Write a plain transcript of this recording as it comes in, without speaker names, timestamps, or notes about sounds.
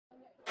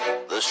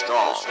the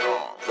strong,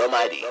 the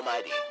mighty.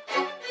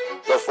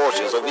 The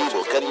forces of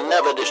evil can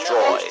never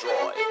destroy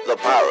the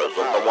powers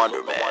of the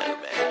Wonder Man.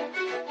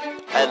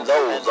 And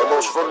though the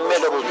most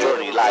formidable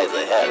journey lies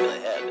ahead,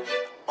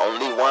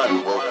 only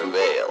one will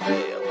prevail.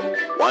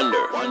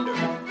 Wonder Man.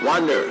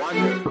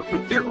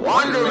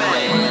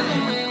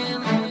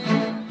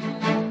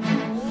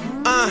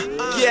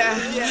 Yeah,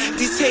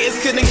 these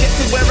haters couldn't get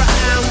to where I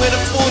am with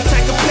a full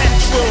tank of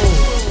petrol.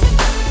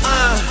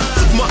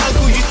 My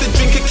uncle used to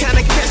drink a can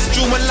of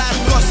Kestrel when life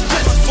got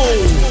stressful.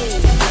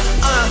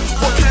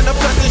 What kind of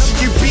person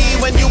should you be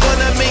when you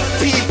wanna make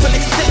people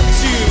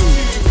accept you?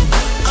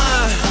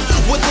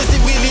 What does it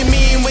really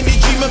mean when you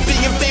dream of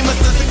being famous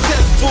and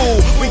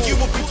successful? When you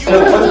will be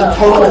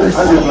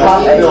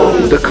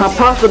The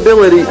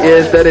possibility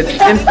is that it's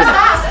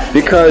infinite,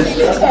 because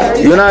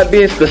you're not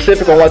being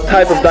specific on what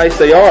type of dice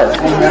they are.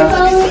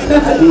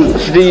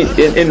 See,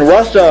 in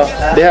Russia,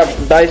 they have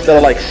dice that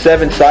are like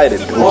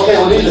 7-sided. Okay,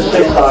 well these are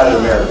 6-sided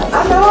American.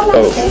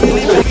 Oh.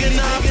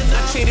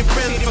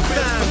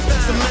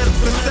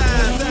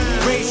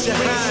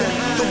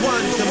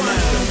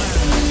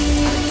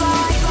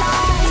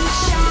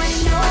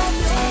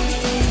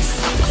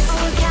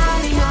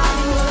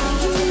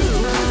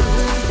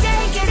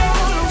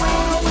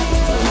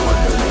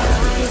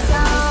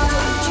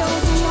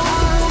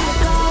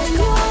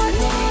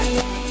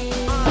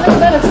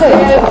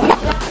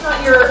 That's not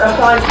your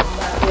assigned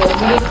you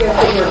need to get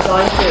your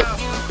assigned to.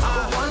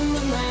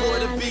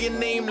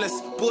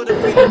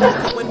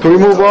 Can we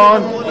move on?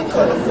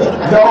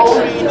 No.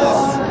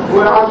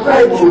 When I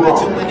say move on.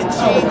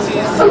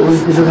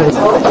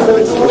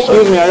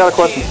 Excuse me, I got a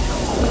question.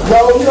 No,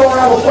 you don't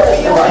have a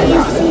question right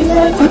now.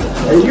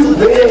 And you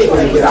beg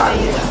when you get out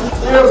here.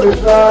 Feel me,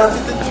 son?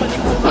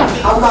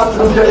 I'm not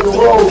going to take the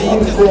road. You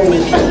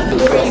things.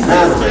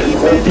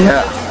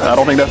 Yeah, I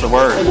don't think that's a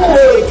word.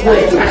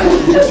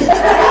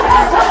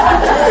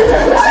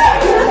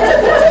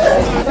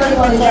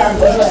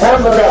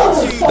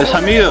 It's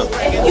hamideh.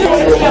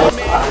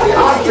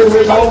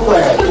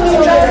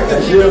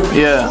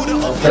 Yeah.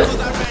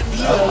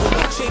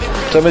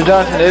 So, Ms.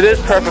 Johnson, it is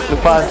perfectly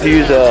fine to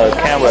use a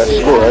camera at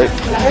school, right?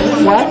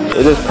 What?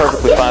 It is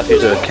perfectly fine to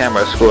use a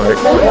camera at school, right?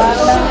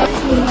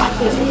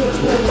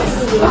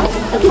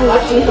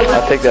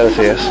 I take that as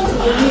a yes.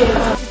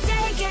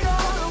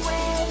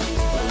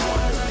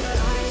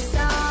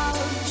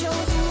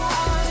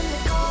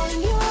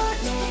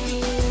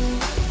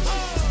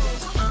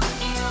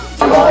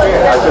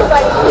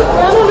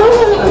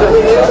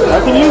 I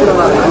can use them.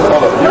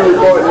 You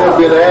recording him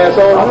being an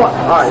asshole?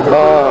 Alright.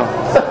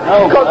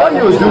 Because I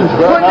knew a douche,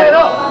 bro. Put that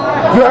up.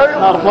 You heard him?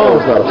 Not a phone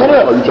stuff. Shut up.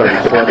 Oh, you trying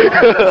to be funny.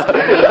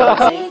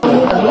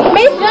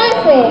 Miss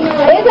Johnson,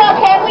 is it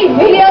okay if we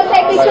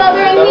videotape each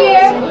other in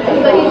here?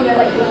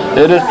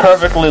 It is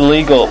perfectly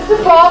legal.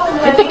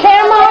 It's a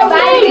camera.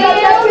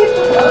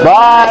 Bye.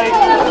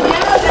 Bye.